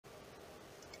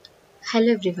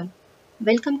Hello everyone,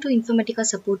 welcome to Informatica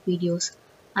support videos.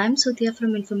 I am Sudhya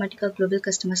from Informatica Global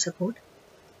Customer Support.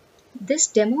 This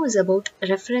demo is about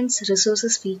reference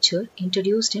resources feature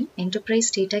introduced in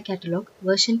Enterprise Data Catalog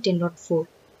version 10.4.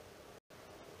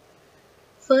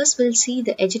 First, we'll see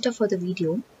the agenda for the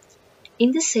video.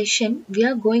 In this session, we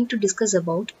are going to discuss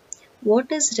about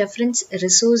what is reference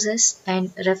resources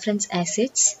and reference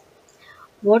assets,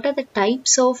 what are the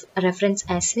types of reference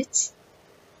assets,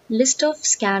 list of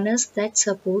scanners that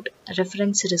support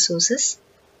reference resources,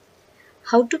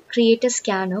 how to create a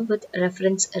scanner with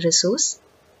reference resource,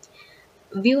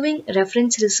 viewing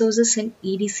reference resources in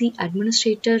EDC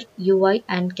Administrator UI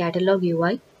and Catalog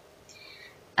UI,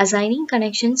 assigning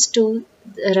connections to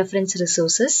the reference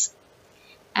resources,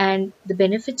 and the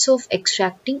benefits of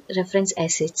extracting reference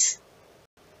assets.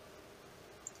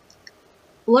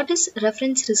 What is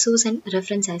reference resource and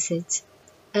reference assets?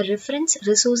 A reference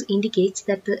resource indicates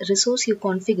that the resource you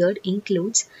configured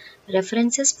includes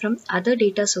references from other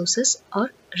data sources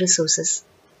or resources.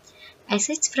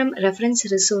 Assets from reference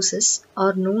resources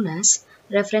are known as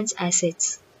reference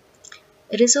assets.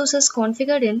 Resources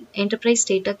configured in Enterprise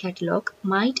Data Catalog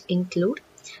might include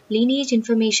lineage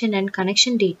information and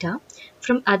connection data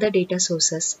from other data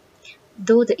sources.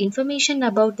 Though the information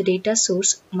about the data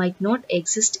source might not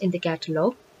exist in the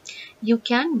catalog, you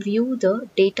can view the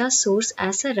data source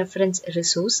as a reference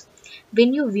resource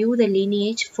when you view the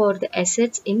lineage for the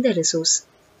assets in the resource.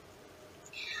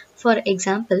 For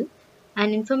example,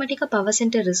 an Informatica Power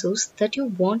Center resource that you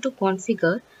want to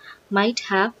configure might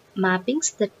have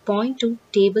mappings that point to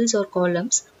tables or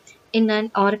columns in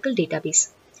an Oracle database.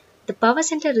 The Power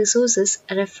Center resource is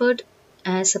referred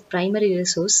as a primary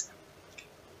resource.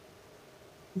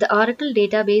 The Oracle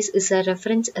database is a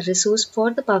reference resource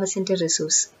for the Power Center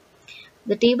resource.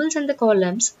 The tables and the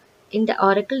columns in the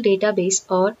Oracle database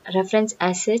are reference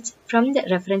assets from the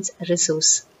reference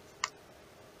resource.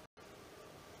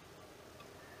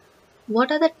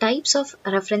 What are the types of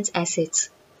reference assets?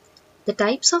 The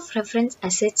types of reference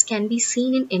assets can be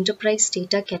seen in Enterprise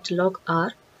Data Catalog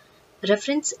are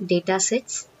reference data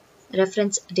sets,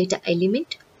 reference data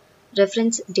element,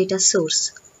 reference data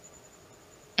source.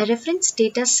 A reference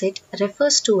data set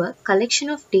refers to a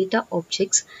collection of data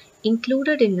objects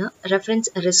included in a reference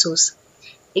resource.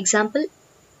 Example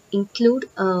include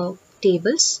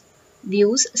tables,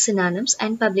 views, synonyms,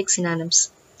 and public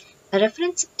synonyms. A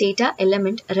reference data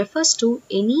element refers to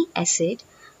any asset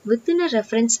within a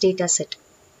reference data set.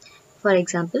 For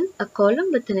example, a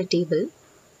column within a table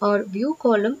or view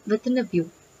column within a view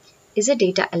is a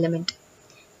data element.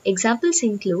 Examples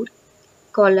include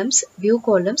columns, view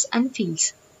columns, and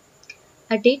fields.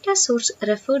 A data source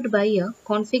referred by a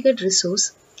configured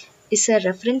resource is a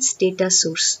reference data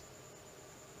source.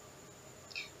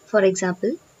 For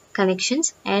example,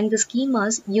 connections and the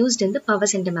schemas used in the Power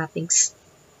Center mappings.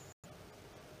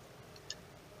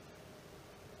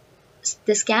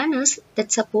 The scanners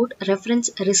that support reference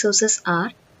resources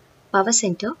are Power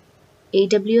Center,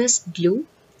 AWS Glue,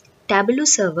 Tableau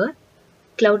Server,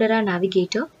 Cloudera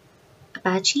Navigator,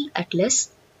 Apache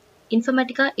Atlas,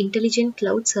 Informatica Intelligent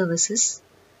Cloud Services,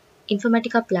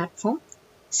 Informatica Platform,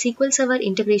 SQL Server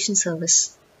Integration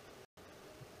Service.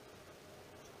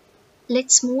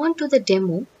 Let's move on to the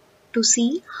demo to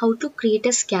see how to create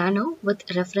a scanner with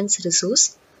reference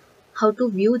resource, how to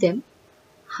view them,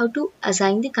 how to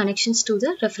assign the connections to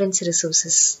the reference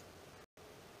resources.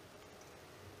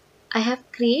 I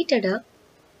have created a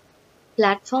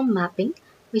platform mapping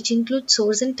which includes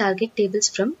source and target tables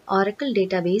from Oracle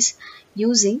database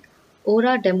using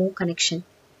Aura demo connection.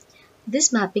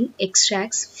 This mapping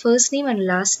extracts first name and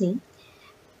last name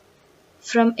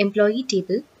from employee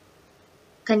table,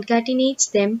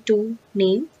 concatenates them to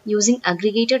name using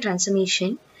aggregator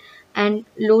transformation, and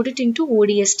load it into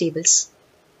ODS tables.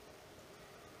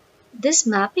 This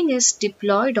mapping is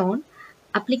deployed on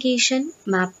application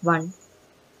map 1.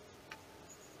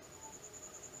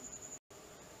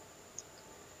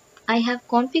 I have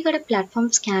configured a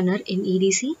platform scanner in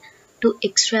EDC to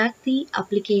extract the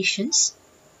applications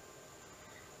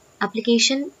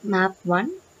application map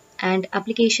 1 and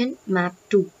application map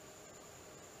 2.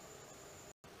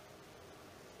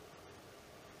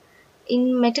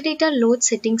 In metadata load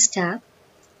settings tab,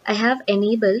 I have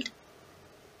enabled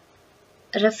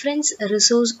reference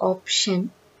resource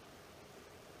option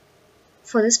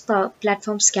for this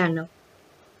platform scanner.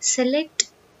 Select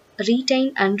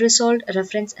retain unresolved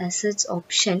reference assets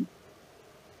option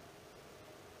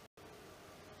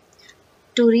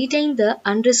to retain the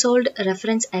unresolved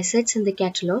reference assets in the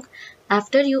catalog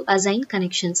after you assign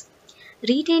connections.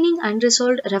 Retaining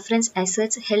unresolved reference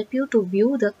assets help you to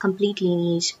view the complete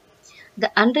lineage.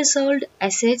 The unresolved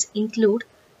assets include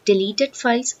deleted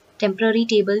files, temporary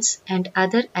tables, and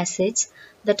other assets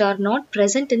that are not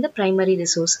present in the primary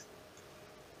resource.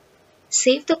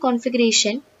 Save the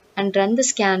configuration and run the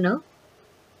scanner.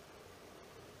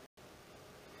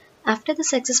 After the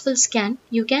successful scan,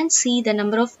 you can see the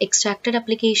number of extracted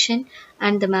application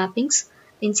and the mappings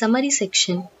in summary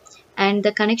section and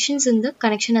the connections in the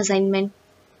connection assignment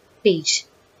page.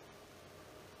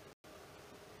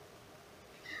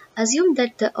 Assume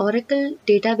that the Oracle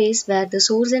database where the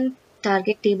source and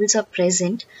target tables are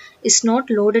present is not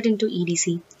loaded into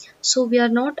EDC. So we are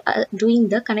not doing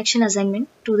the connection assignment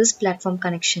to this platform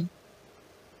connection.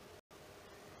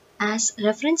 As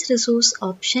reference resource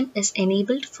option is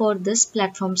enabled for this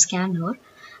platform scanner,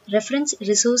 reference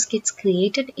resource gets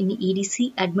created in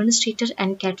EDC administrator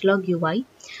and catalog UI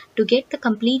to get the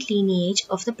complete lineage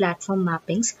of the platform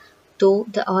mappings, though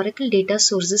the Oracle data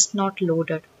source is not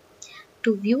loaded.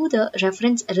 To view the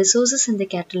reference resources in the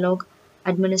catalog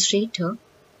administrator,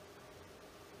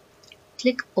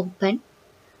 click Open.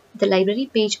 The library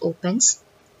page opens.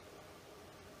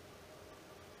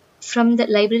 From the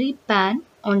library pane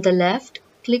on the left,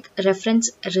 click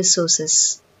Reference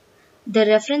Resources. The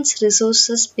Reference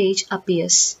Resources page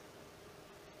appears.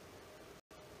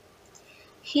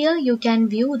 Here you can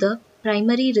view the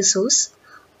primary resource,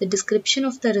 the description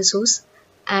of the resource,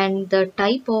 and the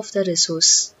type of the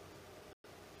resource.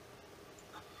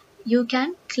 You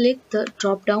can click the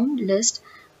drop-down list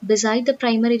beside the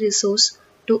primary resource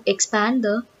to expand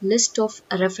the list of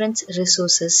reference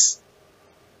resources.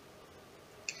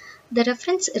 The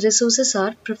reference resources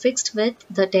are prefixed with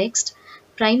the text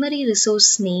primary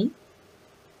resource name,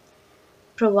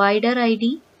 provider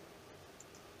ID,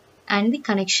 and the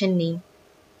connection name.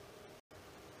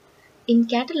 In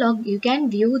catalog, you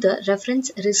can view the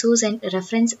reference resource and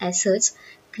reference assets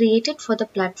created for the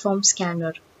platform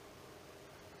scanner.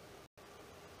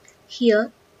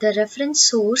 Here, the reference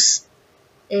source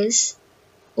is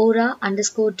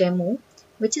aura_demo,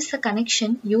 which is the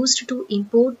connection used to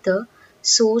import the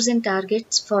source and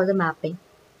targets for the mapping.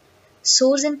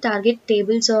 Source and target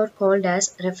tables are called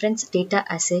as reference data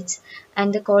assets,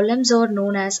 and the columns are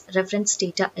known as reference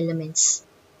data elements.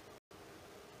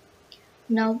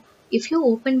 Now, if you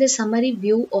open the summary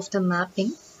view of the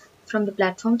mapping from the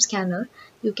platform scanner,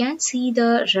 you can see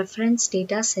the reference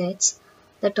data sets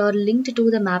that are linked to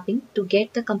the mapping to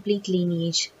get the complete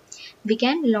lineage. We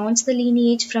can launch the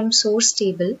lineage from source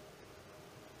table.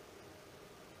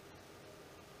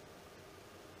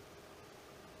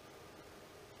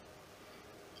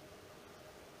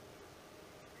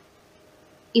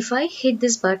 If I hit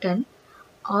this button,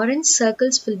 orange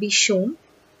circles will be shown.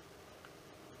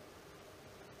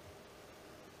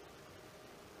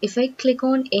 If I click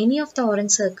on any of the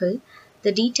orange circle,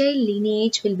 the detailed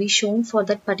lineage will be shown for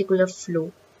that particular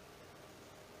flow.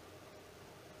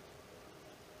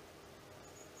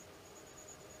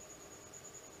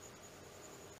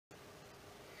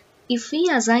 If we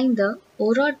assign the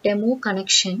Aura demo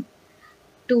connection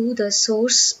to the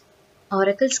source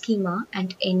Oracle schema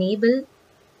and enable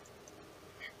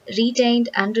retained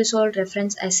unresolved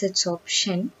reference assets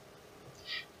option,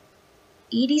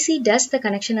 EDC does the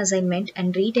connection assignment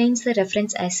and retains the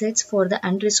reference assets for the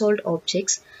unresolved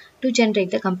objects to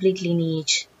generate the complete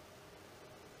lineage.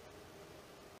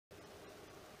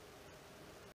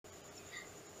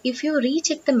 If you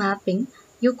recheck the mapping,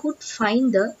 you could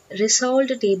find the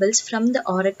resolved tables from the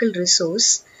Oracle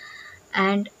resource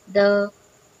and the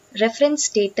reference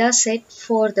data set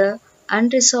for the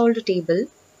unresolved table,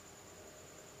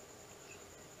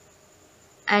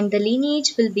 and the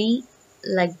lineage will be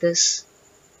like this.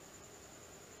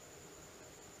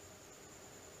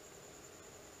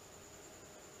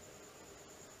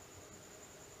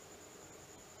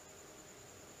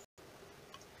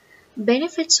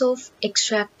 Benefits of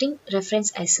extracting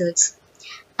reference assets.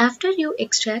 After you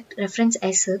extract reference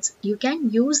assets, you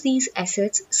can use these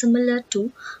assets similar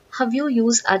to how you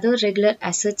use other regular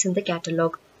assets in the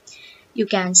catalog. You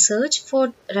can search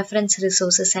for reference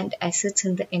resources and assets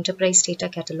in the enterprise data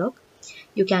catalog.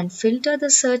 You can filter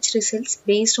the search results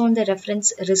based on the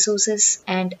reference resources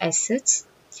and assets.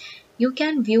 You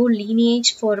can view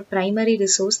lineage for a primary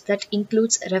resource that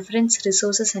includes reference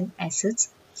resources and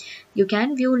assets. You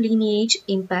can view lineage,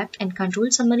 impact, and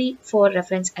control summary for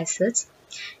reference assets.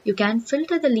 You can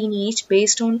filter the lineage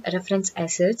based on reference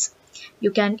assets.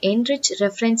 You can enrich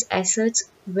reference assets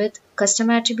with custom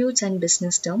attributes and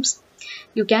business terms.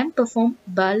 You can perform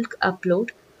bulk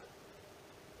upload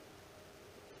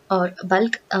or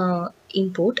bulk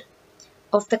import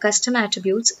of the custom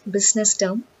attributes, business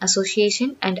term,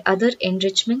 association, and other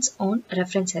enrichments on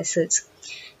reference assets.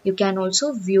 You can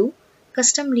also view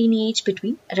custom lineage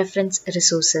between reference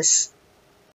resources.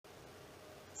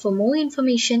 For more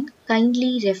information,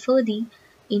 kindly refer the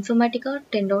Informatica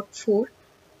 10.4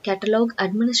 Catalog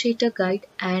Administrator Guide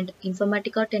and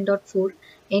Informatica 10.4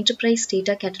 Enterprise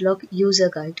Data Catalog User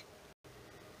Guide.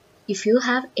 If you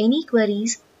have any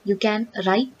queries, you can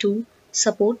write to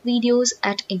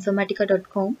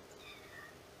supportvideos@informatica.com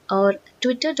or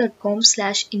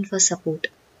twitter.com/infosupport.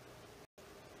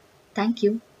 Thank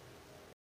you.